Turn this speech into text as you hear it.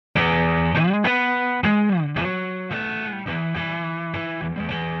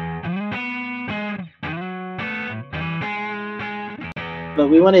But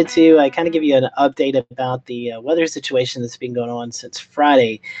we wanted to kind of give you an update about the weather situation that's been going on since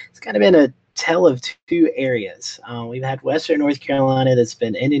Friday. It's kind of been a tale of two areas. We've had Western North Carolina that's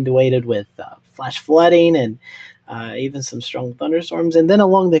been inundated with flash flooding and even some strong thunderstorms. And then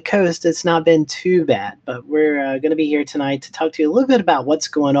along the coast, it's not been too bad. But we're going to be here tonight to talk to you a little bit about what's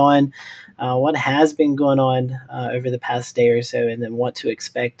going on, what has been going on over the past day or so, and then what to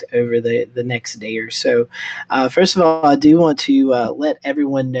expect over the next day or so. First of all, I do want to let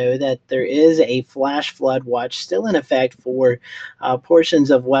everyone know that there is a flash flood watch still in effect for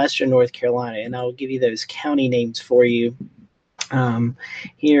portions of western North Carolina, and I'll give you those county names for you. Um,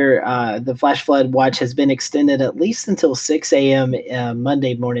 Here, the flash flood watch has been extended at least until 6 a.m.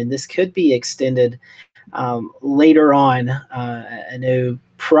 Monday morning. This could be extended later on. I know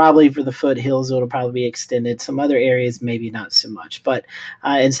probably for the foothills it'll probably be extended. Some other areas maybe not so much. But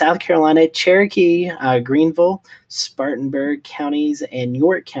in South Carolina, Cherokee, Greenville, Spartanburg counties, and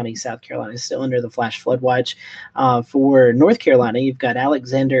York County, South Carolina is still under the flash flood watch. For North Carolina, you've got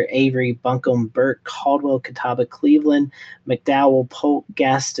Alexander, Avery, Buncombe, Burke, Caldwell, Catawba, Cleveland, McDowell, Polk,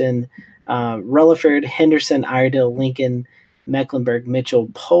 Gaston, Rutherford, Henderson, Iredell, Lincoln, Mecklenburg, Mitchell,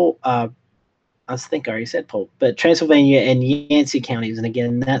 Polk, I think I already said Polk, but Transylvania and Yancey counties. And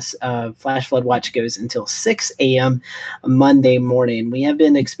again, that's flash flood watch goes until 6 a.m. Monday morning. We have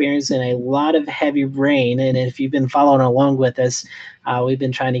been experiencing a lot of heavy rain, and if you've been following along with us, we've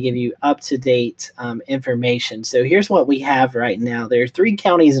been trying to give you up-to-date information. So here's what we have right now. There are 3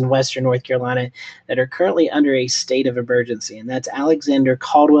 counties in western North Carolina that are currently under a state of emergency, and that's Alexander,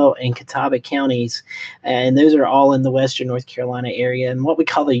 Caldwell, and Catawba counties. And those are all in the western North Carolina area and what we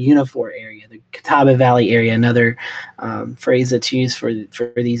call the Unifor area, the Catawba Valley area, another phrase that's used for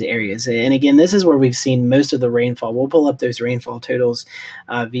these areas. And again, this is where we've seen most of the rainfall. We'll pull up those rainfall totals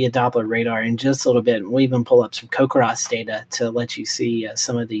via Doppler radar in just a little bit. We'll even pull up some CoCross data to let you see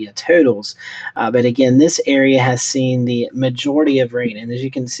some of the totals. But again, this area has seen the majority of rain. And as you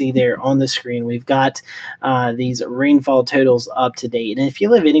can see there on the screen, we've got these rainfall totals up to date. And if you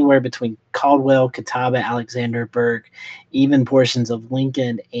live anywhere between Caldwell, Catawba, Alexander, Burke, even portions of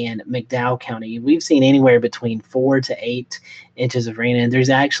Lincoln and McDowell County, we've seen anywhere between 4 to 8 inches of rain. And there's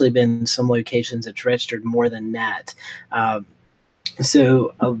actually been some locations that's registered more than that.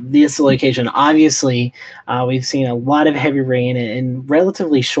 This location, obviously, we've seen a lot of heavy rain in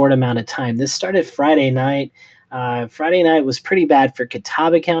relatively short amount of time. This started Friday night. Friday night was pretty bad for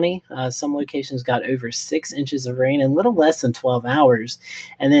Catawba County. Some locations got over 6 inches of rain in little less than 12 hours.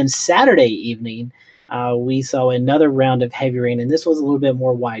 And then Saturday evening, we saw another round of heavy rain, and this was a little bit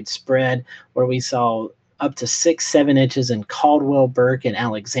more widespread, where we saw up to 6-7 inches in Caldwell, Burke, and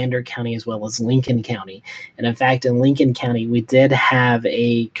Alexander County, as well as Lincoln County. And in fact, in Lincoln County, we did have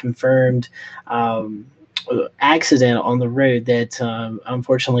a confirmed accident on the road that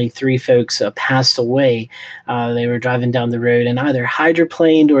unfortunately 3 folks passed away. They were driving down the road and either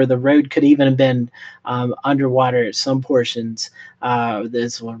hydroplaned, or the road could even have been underwater at some portions.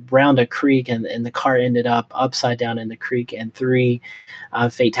 This was around a creek, and the car ended up upside down in the creek, and 3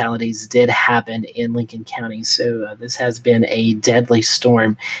 fatalities did happen in Lincoln County. So this has been a deadly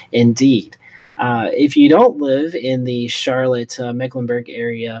storm indeed. If you don't live in the Charlotte, Mecklenburg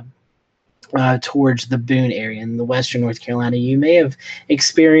area, towards the Boone area in the western North Carolina, you may have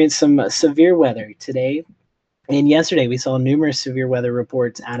experienced some severe weather today. And yesterday, we saw numerous severe weather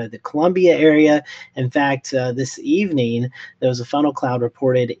reports out of the Columbia area. In fact, this evening, there was a funnel cloud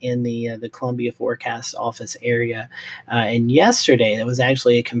reported in the Columbia Forecast Office area. And yesterday, there was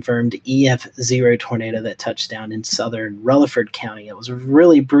actually a confirmed EF0 tornado that touched down in southern Rutherford County. It was a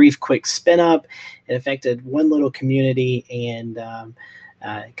really brief, quick spin up. It affected one little community, and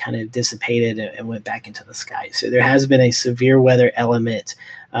kind of dissipated and went back into the sky. So there has been a severe weather element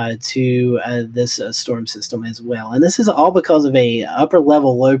to this storm system as well. And this is all because of a upper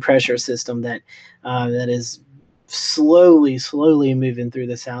level low pressure system that is slowly moving through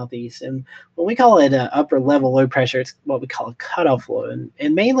the southeast. And when we call it upper level low pressure, it's what we call a cutoff low.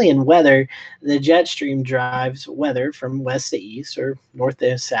 And mainly in weather, the jet stream drives weather from west to east, or north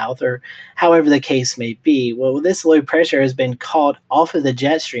to south, or however the case may be. Well, this low pressure has been caught off of the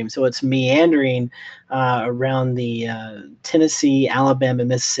jet stream, so it's meandering around the Tennessee, Alabama,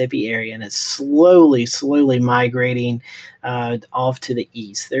 Mississippi area, and it's slowly migrating off to the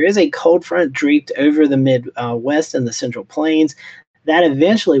east. There is a cold front draped over the Midwest and the Central Plains that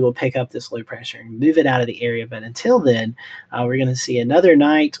eventually will pick up this low pressure and move it out of the area. But until then, we're going to see another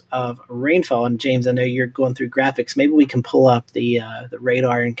night of rainfall. And James, I know you're going through graphics. Maybe we can pull up the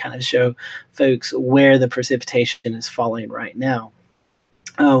radar and kind of show folks where the precipitation is falling right now.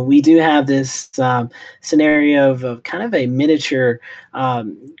 We do have this scenario of kind of a miniature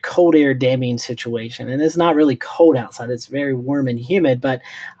cold air damming situation. And it's not really cold outside, it's very warm and humid, but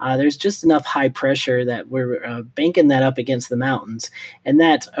there's just enough high pressure that we're banking that up against the mountains. And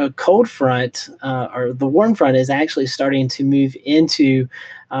that cold front, or the warm front, is actually starting to move into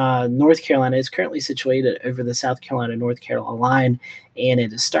North Carolina. It's currently situated over the South Carolina North Carolina line, and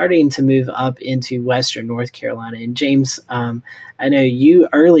it is starting to move up into Western North Carolina. And James, I know you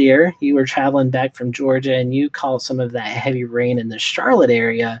earlier, you were traveling back from Georgia and you caught some of that heavy rain in the Charlotte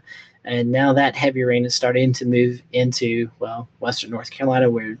area. And now that heavy rain is starting to move into, well, Western North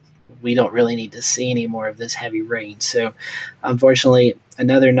Carolina, where we don't really need to see any more of this heavy rain. So, unfortunately,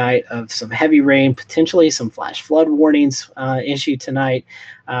 another night of some heavy rain, potentially some flash flood warnings issued tonight.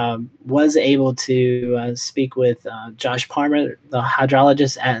 Was able to speak with Josh Palmer, the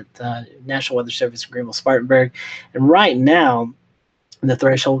hydrologist at the National Weather Service in Greenville Spartanburg. And right now, the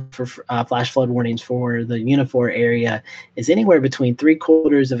threshold for flash flood warnings for the Unifor area is anywhere between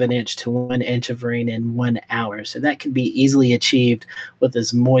 3/4 of an inch to 1 inch of rain in 1 hour. So that can be easily achieved with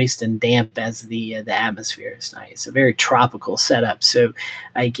as moist and damp as the atmosphere is tonight. It's a very tropical setup. So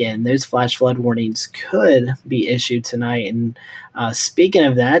again, those flash flood warnings could be issued tonight. And speaking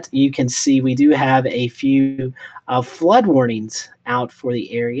of that, you can see we do have a few flood warnings out for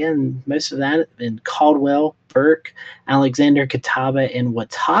the area, and most of that in Caldwell, Burke, Alexander, Catawba, and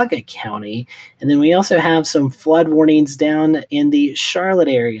Watauga County. And then we also have some flood warnings down in the Charlotte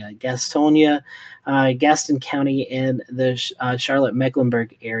area, Gastonia, Gaston County, and the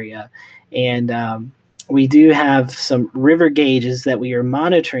Charlotte-Mecklenburg area. And we do have some river gauges that we are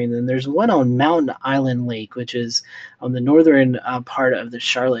monitoring. And there's one on Mountain Island Lake, which is on the northern part of the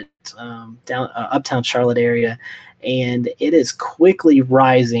Charlotte, uptown Charlotte area. And it is quickly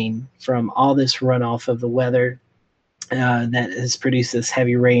rising from all this runoff of the weather that has produced this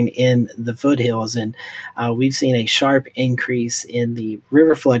heavy rain in the foothills. And we've seen a sharp increase in the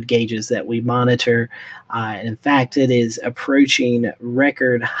river flood gauges that we monitor. And in fact, it is approaching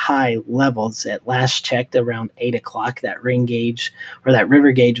record high levels. At last checked around 8 o'clock, that rain gauge, or that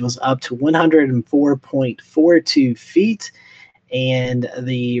river gauge, was up to 104.42 feet. And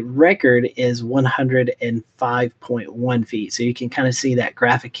the record is 105.1 feet. So you can kind of see that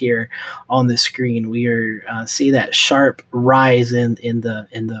graphic here on the screen. We are see that sharp rise in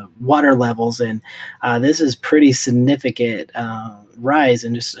the water levels, and this is pretty significant rise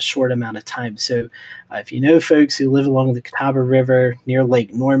in just a short amount of time. So if you know folks who live along the Catawba River near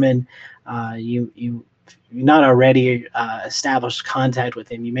Lake Norman, you're not already established contact with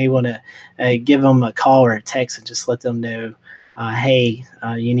them, you may want to give them a call or a text and just let them know, hey,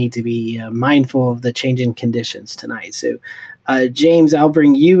 you need to be mindful of the changing conditions tonight. So, James, I'll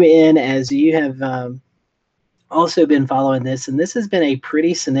bring you in, as you have also been following this, and this has been a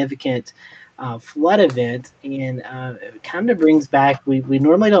pretty significant flood event, and it kind of brings back, we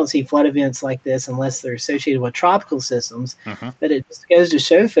normally don't see flood events like this unless they're associated with tropical systems, but it just goes to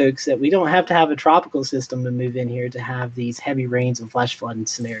show folks that we don't have to have a tropical system to move in here to have these heavy rains and flash flooding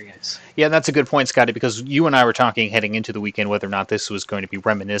scenarios. Yeah, that's a good point, Scotty, because you and I were talking heading into the weekend whether or not this was going to be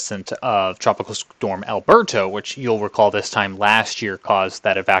reminiscent of Tropical Storm Alberto, which you'll recall this time last year caused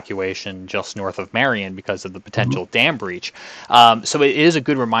that evacuation just north of Marion because of the potential dam breach. So it is a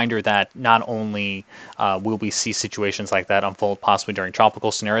good reminder that not only will we see situations like that unfold possibly during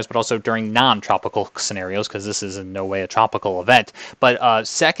tropical scenarios, but also during non-tropical scenarios, because this is in no way a tropical event. But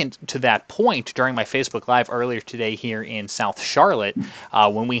second to that point, during my Facebook Live earlier today here in South Charlotte,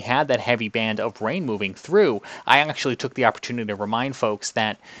 when we had that heavy band of rain moving through, I actually took the opportunity to remind folks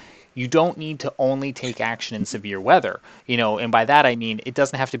that you don't need to only take action in severe weather. And by that I mean it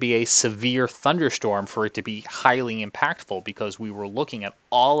doesn't have to be a severe thunderstorm for it to be highly impactful, because we were looking at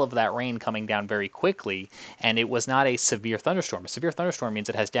all of that rain coming down very quickly, and it was not a severe thunderstorm. A severe thunderstorm means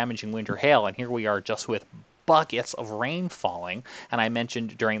it has damaging wind or hail, and here we are just with buckets of rain falling. And I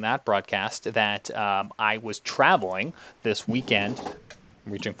mentioned during that broadcast that I was traveling this weekend,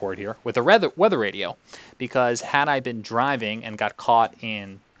 I'm reaching forward here, with a weather radio, because had I been driving and got caught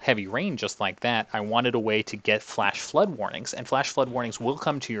in heavy rain just like that, I wanted a way to get flash flood warnings. And flash flood warnings will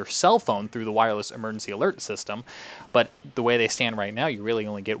come to your cell phone through the wireless emergency alert system. But the way they stand right now, you really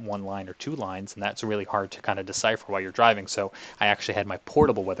only get one line or two lines, and that's really hard to kind of decipher while you're driving. So I actually had my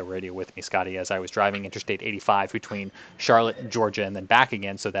portable weather radio with me, Scotty, as I was driving Interstate 85 between Charlotte and Georgia and then back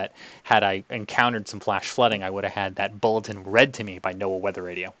again, so that had I encountered some flash flooding, I would have had that bulletin read to me by NOAA Weather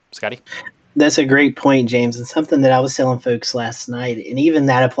Radio. Scotty? That's a great point, James, and something that I was telling folks last night, and even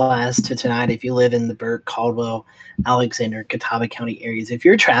that applies to tonight if you live in the Burke, Caldwell, Alexander, Catawba County areas. If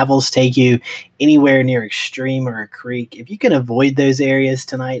your travels take you anywhere near a stream or a creek, if you can avoid those areas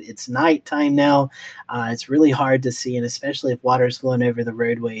tonight, it's nighttime now. It's really hard to see, and especially if water's flowing over the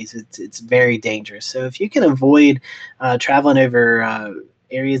roadways, it's very dangerous. So if you can avoid traveling over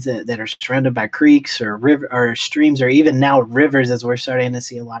areas that are surrounded by creeks or river or streams or even now rivers, as we're starting to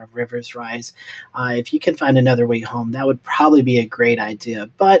see a lot of rivers rise, if you can find another way home, that would probably be a great idea.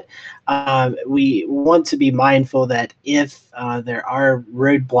 But we want to be mindful that if there are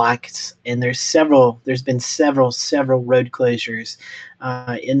roadblocks, and there's been several road closures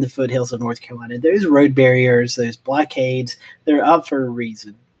in the foothills of North Carolina, those road barriers, those blockades, they're up for a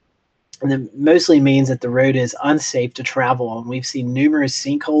reason. And it mostly means that the road is unsafe to travel on. We've seen numerous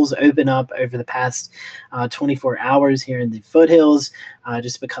sinkholes open up over the past 24 hours here in the foothills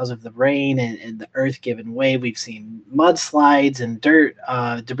just because of the rain and the earth giving way. We've seen mudslides and dirt,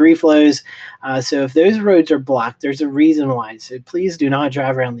 debris flows. So if those roads are blocked, there's a reason why. So please do not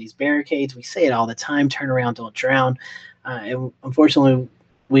drive around these barricades. We say it all the time, turn around, don't drown. And unfortunately,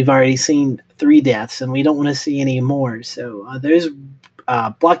 we've already seen 3 deaths, and we don't want to see any more. So those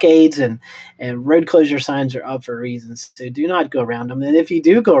blockades and road closure signs are up for reasons. So do not go around them. And if you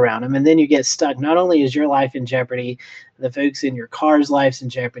do go around them and then you get stuck, not only is your life in jeopardy, the folks in your car's lives in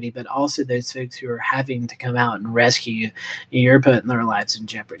jeopardy, but also those folks who are having to come out and rescue you, you're putting their lives in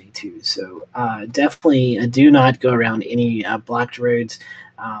jeopardy too. So definitely do not go around any blocked roads.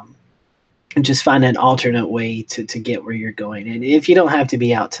 And just find an alternate way to get where you're going. And if you don't have to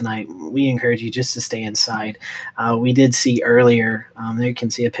be out tonight, we encourage you just to stay inside. We did see earlier, there you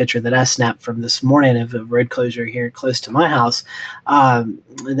can see a picture that I snapped from this morning of a road closure here close to my house. And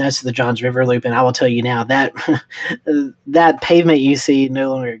that's the Johns River Loop. And I will tell you now that that pavement you see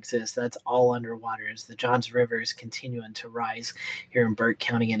no longer exists. That's all underwater as the Johns River is continuing to rise here in Burke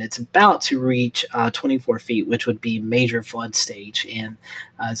County. And it's about to reach 24 feet, which would be major flood stage. And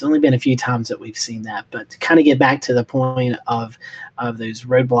it's only been a few times that we've seen that. But to kind of get back to the point of those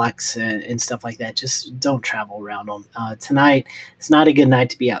roadblocks and stuff like that, just don't travel around them. Tonight, it's not a good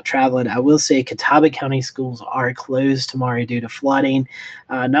night to be out traveling. I will say Catawba County schools are closed tomorrow due to flooding.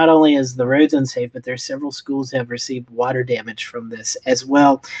 Not only is the roads unsafe, but there's several schools that have received water damage from this, as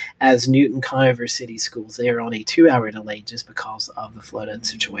well as Newton Conover City schools. They are on a 2-hour delay just because of the flooding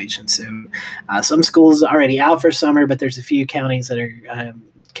situation. So some schools are already out for summer, but there's a few counties that are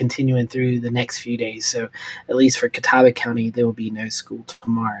continuing through the next few days. So at least for Catawba County, there will be no school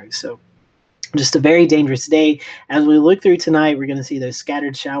tomorrow. So just a very dangerous day. As we look through tonight, we're going to see those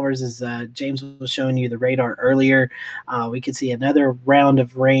scattered showers as James was showing you the radar earlier. We could see another round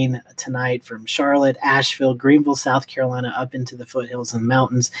of rain tonight from Charlotte, Asheville, Greenville, South Carolina, up into the foothills and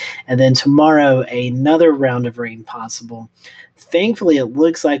mountains. And then tomorrow, another round of rain possible. Thankfully, it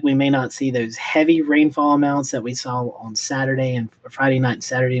looks like we may not see those heavy rainfall amounts that we saw on Saturday and Friday night and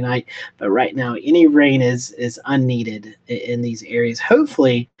Saturday night. But right now, any rain is unneeded in these areas.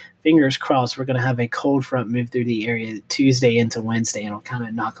 Hopefully, fingers crossed, we're going to have a cold front move through the area Tuesday into Wednesday, and it'll kind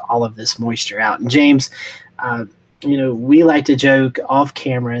of knock all of this moisture out. And James, we like to joke off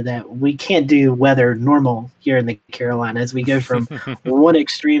camera that we can't do weather normal here in the Carolinas. We go from one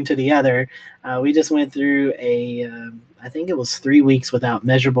extreme to the other. We just went through I think it was 3 weeks without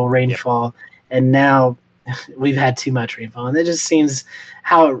measurable rainfall, and now we've had too much rainfall. And it just seems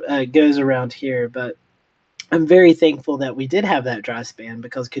how it goes around here. But I'm very thankful that we did have that dry span,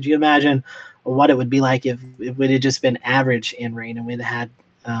 because could you imagine what it would be like if it had just been average in rain and we'd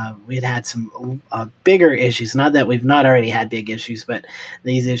had some bigger issues. Not that we've not already had big issues, but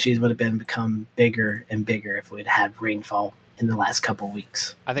these issues would have become bigger and bigger if we'd had rainfall in the last couple of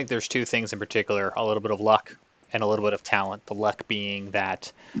weeks. I think there's 2 things in particular, a little bit of luck and a little bit of talent. The luck being that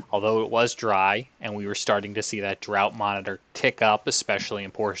although it was dry and we were starting to see that drought monitor tick up, especially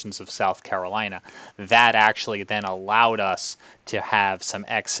in portions of South Carolina, that actually then allowed us to have some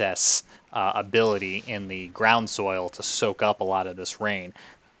excess ability in the ground soil to soak up a lot of this rain.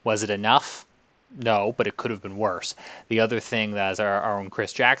 Was it enough? No, but it could have been worse. The other thing that, as our own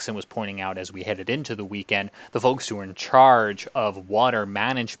Chris Jackson was pointing out as we headed into the weekend, the folks who were in charge of water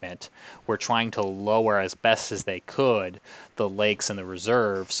management were trying to lower as best as they could the lakes and the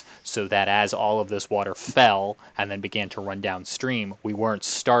reserves so that as all of this water fell and then began to run downstream, we weren't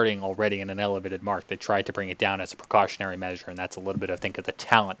starting already in an elevated mark. They tried to bring it down as a precautionary measure, and that's a little bit, I think, of the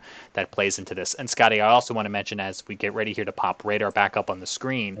talent that plays into this. And Scotty, I also want to mention, as we get ready here to pop radar back up on the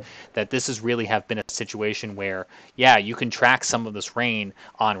screen, that this has really have been a situation where, yeah, you can track some of this rain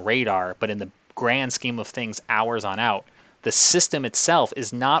on radar, but in the grand scheme of things, hours on out, the system itself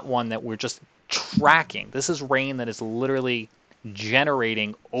is not one that we're just tracking. This is rain that is literally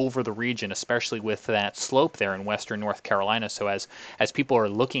generating over the region, especially with that slope there in western North Carolina. So as people are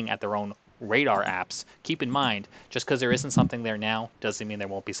looking at their own radar apps, keep in mind, just because there isn't something there now doesn't mean there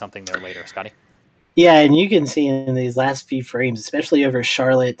won't be something there later. Scotty? Yeah, and you can see in these last few frames, especially over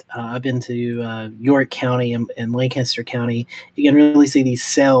Charlotte, up into York County and Lancaster County, you can really see these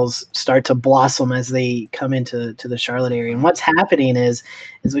cells start to blossom as they come into the Charlotte area. And what's happening is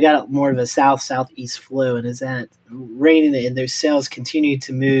we got more of a south-southeast flow, and as that rain and those cells continue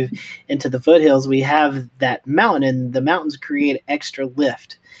to move into the foothills, we have that mountain, and the mountains create extra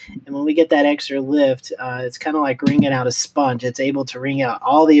lift. And when we get that extra lift, it's kind of like wringing out a sponge. It's able to wring out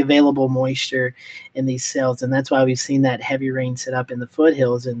all the available moisture in these cells, and that's why we've seen that heavy rain set up in the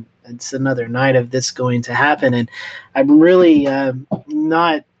foothills. And it's another night of this going to happen. And I'm really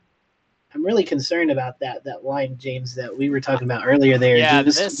not. I'm really concerned about that line, James, that we were talking about earlier. There, Yeah,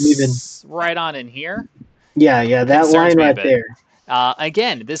 just moving. this right on in here Yeah, that concerns line me a right bit. there.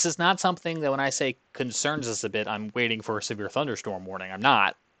 Again, this is not something that when I say concerns us a bit, I'm waiting for a severe thunderstorm warning. I'm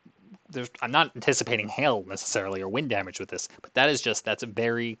not. I'm not anticipating hail necessarily or wind damage with this, but that's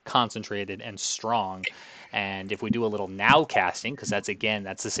very concentrated and strong. And if we do a little now casting, because that's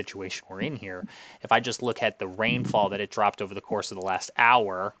the situation we're in here. If I just look at the rainfall that it dropped over the course of the last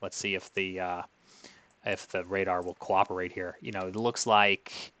hour, let's see if the radar will cooperate here. It looks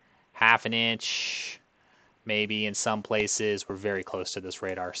like half an inch, maybe in some places. We're very close to this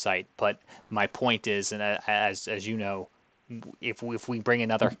radar site. But my point is, and as you know, if we bring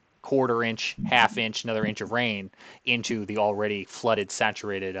another quarter inch, half inch, another inch of rain into the already flooded,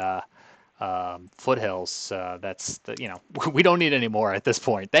 saturated foothills, we don't need any more at this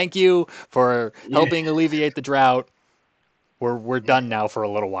point. Thank you for helping alleviate the drought. We're done now for a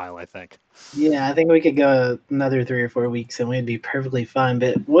little while, I think. Yeah, I think we could go another 3 or 4 weeks and we'd be perfectly fine.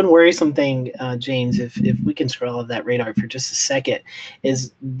 But one worrisome thing, James, if we can scroll off that radar for just a second,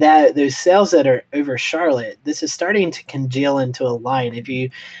 is that those cells that are over Charlotte, this is starting to congeal into a line. If you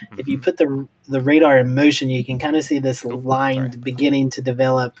put the radar in motion, you can kind of see this line beginning to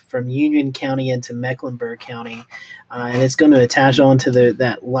develop from Union County into Mecklenburg County, and it's going to attach onto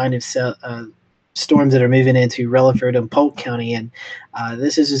that line of storms that are moving into Rutherford and Polk County, and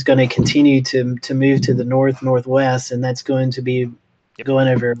this is just going to continue to move to the northwest, and that's going to be going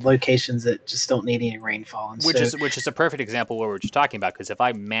over locations that just don't need any rainfall. And which is a perfect example of what we're just talking about, because if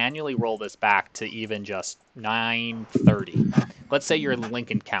I manually roll this back to even just 9:30, let's say you're in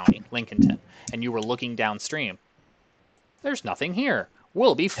Lincoln County, Lincolnton, and you were looking downstream, there's nothing here.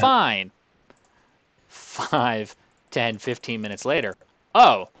 We'll be fine. 5, 10, 15 minutes later,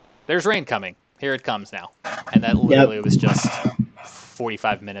 oh, there's rain coming. Here it comes now. And that literally was just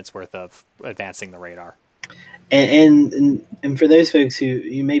 45 minutes worth of advancing the radar. And for those folks who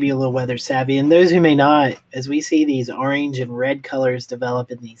you may be a little weather savvy, and those who may not, as we see these orange and red colors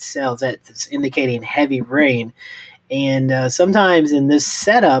develop in these cells, that's indicating heavy rain. And sometimes in this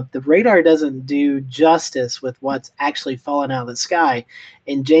setup, the radar doesn't do justice with what's actually falling out of the sky.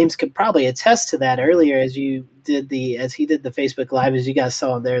 And James could probably attest to that earlier as he did the Facebook Live, as you guys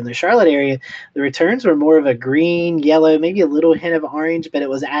saw there in the Charlotte area. The returns were more of a green, yellow, maybe a little hint of orange, but it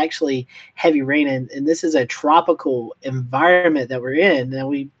was actually heavy rain. And this is a tropical environment that we're in. Now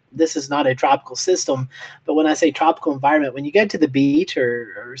this is not a tropical system, but when I say tropical environment, when you go to the beach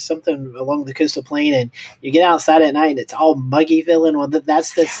or something along the coastal plain and you get outside at night and it's all muggy feeling, well,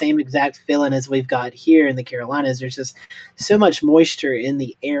 that's the same exact feeling as we've got here in the Carolinas. There's just so much moisture in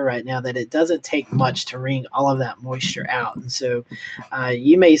the air right now that it doesn't take much to wring all of that moisture out. And so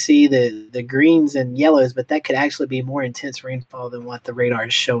you may see the greens and yellows, but that could actually be more intense rainfall than what the radar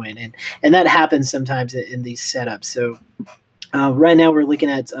is showing. And that happens sometimes in these setups. So right now we're looking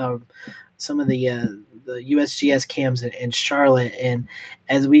at some of the USGS cams in Charlotte, and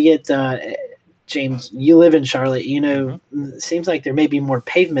as we get James, you live in Charlotte, it seems like there may be more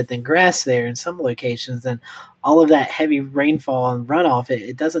pavement than grass there in some locations, and all of that heavy rainfall and runoff,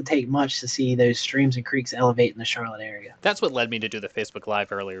 it doesn't take much to see those streams and creeks elevate in the Charlotte area. That's what led me to do the Facebook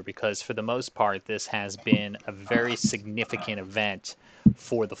Live earlier, because for the most part, this has been a very significant event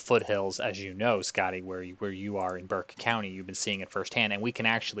for the foothills, as you know, Scotty, where you are in Burke County. You've been seeing it firsthand, and we can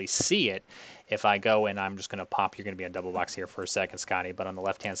actually see it if I go, and I'm just going to pop, you're going to be on double box here for a second, Scotty, but on the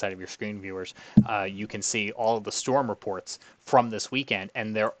left-hand side of your screen, viewers, you can see all of the storm reports from this weekend,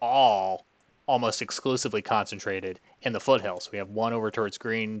 and they're all almost exclusively concentrated in the foothills. We have one over towards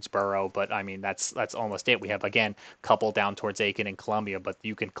Greensboro, but I mean that's almost it. We have again a couple down towards Aiken and Columbia, but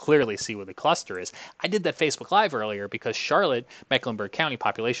you can clearly see where the cluster is. I did that Facebook Live earlier because Charlotte, Mecklenburg County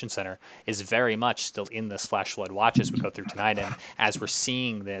Population Center is very much still in this flash flood watch as we go through tonight, and as we're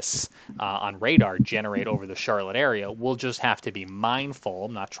seeing this on radar generate over the Charlotte area, we'll just have to be mindful.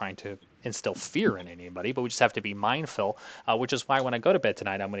 I'm not trying to instill fear in anybody, but we just have to be mindful, which is why when I go to bed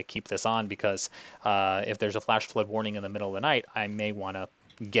tonight, I'm going to keep this on because if there's a flash flood warning in the middle of the night, I may want to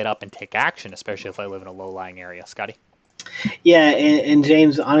get up and take action, especially if I live in a low-lying area. Scotty? Yeah, and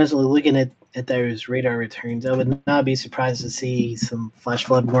James, honestly, looking at those radar returns, I would not be surprised to see some flash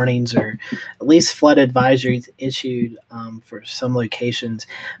flood warnings or at least flood advisories issued for some locations.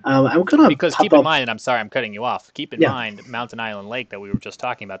 I'm going to Because pop keep in up. mind, and I'm sorry I'm cutting you off, keep in Yeah, mind Mountain Island Lake that we were just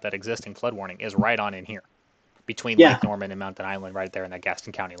talking about, that existing flood warning is right on in here between yeah. Lake Norman and Mountain Island right there in that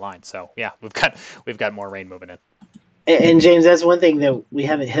Gaston County line. So yeah, we've got more rain moving in. And James, that's one thing that we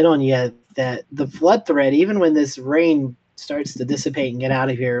haven't hit on yet, that the flood threat, even when this rain starts to dissipate and get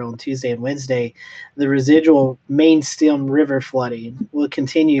out of here on Tuesday and Wednesday, the residual main stem river flooding will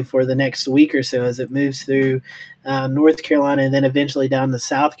continue for the next week or so as it moves through North Carolina and then eventually down to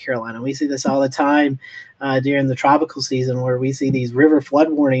South Carolina. We see this all the time during the tropical season, where we see these river flood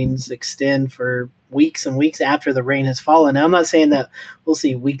warnings extend for weeks and weeks after the rain has fallen. Now, I'm not saying that we'll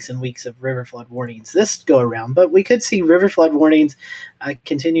see weeks and weeks of river flood warnings this go around, but we could see river flood warnings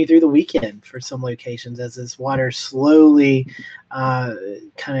continue through the weekend for some locations as this water slowly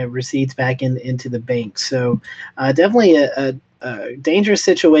kind of recedes back into the bank. So definitely a dangerous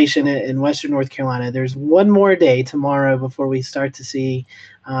situation in Western North Carolina. There's one more day tomorrow before we start to see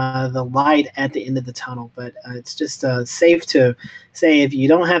the light at the end of the tunnel, but it's just safe to say if you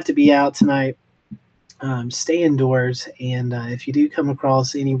don't have to be out tonight, stay indoors. And if you do come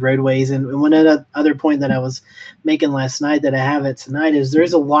across any roadways, and one other point that I was making last night that I have it tonight is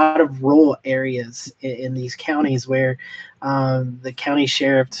there's a lot of rural areas in these counties where the county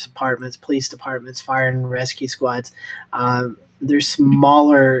sheriff's departments, police departments, fire and rescue squads, they're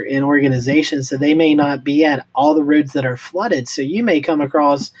smaller in organizations, so they may not be at all the roads that are flooded. So you may come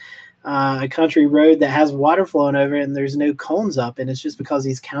across a country road that has water flowing over it and there's no cones up, and it's just because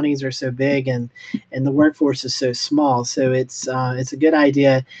these counties are so big and the workforce is so small. So it's a good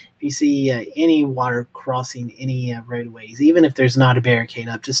idea if you see any water crossing any roadways, even if there's not a barricade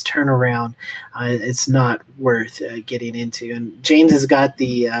up, just turn around. It's not worth getting into. And James has got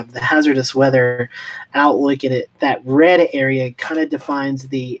the hazardous weather outlook in it. That red area kind of defines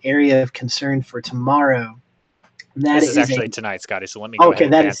the area of concern for tomorrow. This is actually tonight, Scotty. So let me go ahead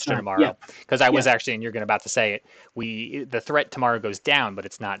and advance to tomorrow, because I was actually, and you're about to say it. The threat tomorrow goes down, but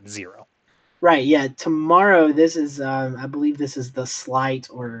it's not zero. Right. Yeah. Tomorrow, this is I believe this is the slight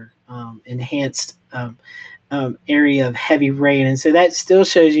or enhanced area of heavy rain, and so that still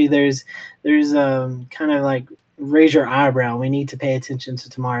shows you there's kind of like raise your eyebrow. We need to pay attention to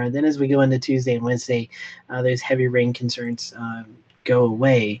tomorrow. And then as we go into Tuesday and Wednesday, those heavy rain concerns go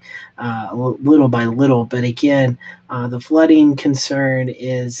away little by little. But again, the flooding concern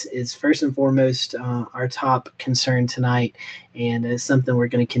is first and foremost our top concern tonight, and it's something we're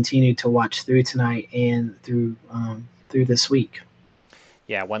going to continue to watch through tonight and through this week.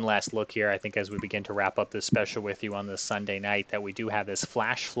 Yeah, one last look here, I think, as we begin to wrap up this special with you on this Sunday night, that we do have this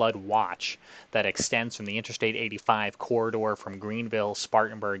flash flood watch that extends from the Interstate 85 corridor from Greenville,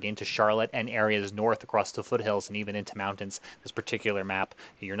 Spartanburg into Charlotte and areas north across the foothills and even into mountains. This particular map,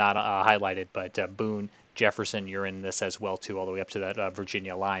 you're not highlighted, but Boone, Jefferson, you're in this as well, too, all the way up to that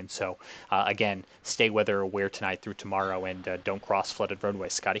Virginia line. So, again, stay weather aware tonight through tomorrow, and don't cross flooded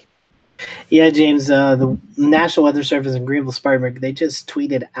roadways. Scotty? Yeah, James, the National Weather Service in Greenville, Spartanburg, they just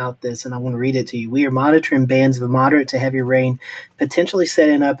tweeted out this, and I want to read it to you. We are monitoring bands of moderate to heavy rain potentially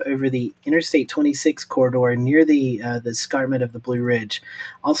setting up over the Interstate 26 corridor near the escarpment of the Blue Ridge.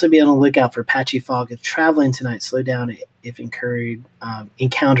 Also be on the lookout for patchy fog. If traveling tonight, slow down if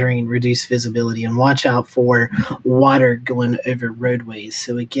encountering reduced visibility, and watch out for water going over roadways.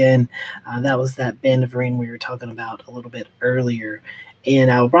 So again, that was that band of rain we were talking about a little bit earlier.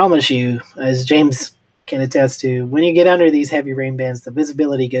 And I'll promise you, as James can attest to, when you get under these heavy rain bands, the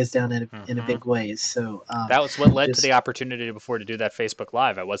visibility goes down in a big way. So that was what led to the opportunity before to do that Facebook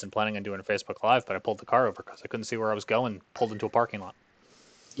Live. I wasn't planning on doing a Facebook Live, but I pulled the car over because I couldn't see where I was going, pulled into a parking lot.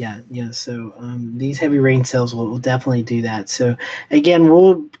 Yeah. So these heavy rain cells will definitely do that. So again,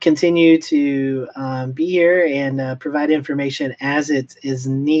 we'll continue to be here and provide information as it is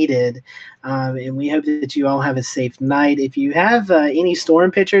needed. And we hope that you all have a safe night. If you have any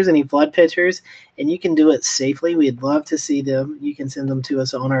storm pictures, any flood pictures, and you can do it safely, we'd love to see them. You can send them to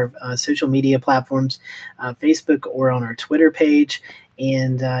us on our social media platforms, Facebook or on our Twitter page.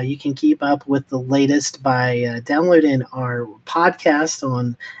 And you can keep up with the latest by downloading our podcast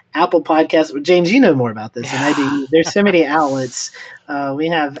on Apple Podcasts. James, you know more about this than I do. There's so many outlets. We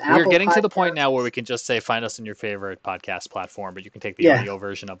have We're Apple getting to the point Podcasts. now where we can just say find us in your favorite podcast platform, but you can take the Yeah, audio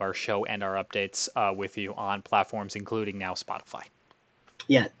version of our show and our updates with you on platforms, including now Spotify.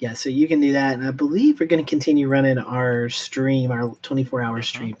 yeah. So you can do that, and I believe we're going to continue running our stream, our 24-hour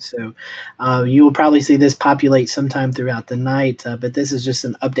stream. So you will probably see this populate sometime throughout the night. But this is just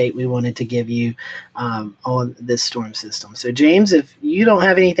an update we wanted to give you on this storm system. So James, if you don't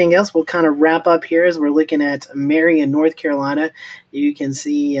have anything else, we'll kind of wrap up here as we're looking at Marion, North Carolina. You can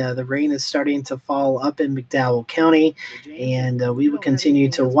see the rain is starting to fall up in McDowell County, and we will continue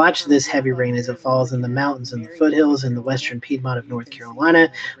to watch this heavy rain as it falls in the mountains and the foothills in the western Piedmont of North Carolina.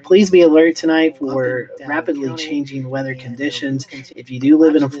 Please be alert tonight for rapidly changing weather conditions. If you do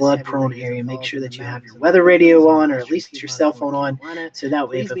live in a flood-prone area, make sure that you have your weather radio on, or at least your cell phone on, so that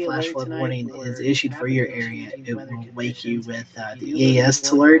way if a flash flood warning is issued for your area, it will wake you with the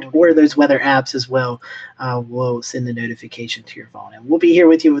EAS alert, or those weather apps as well will send a notification to your phone. And we'll be here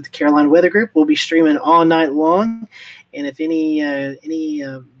with you with the Carolina Weather Group. We'll be streaming all night long. And if any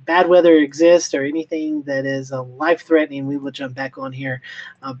bad weather exists or anything that is life-threatening, we will jump back on here.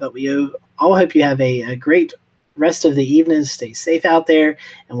 But we all hope you have a great rest of the evening. Stay safe out there,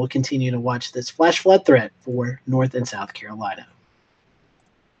 and we'll continue to watch this flash flood threat for North and South Carolina.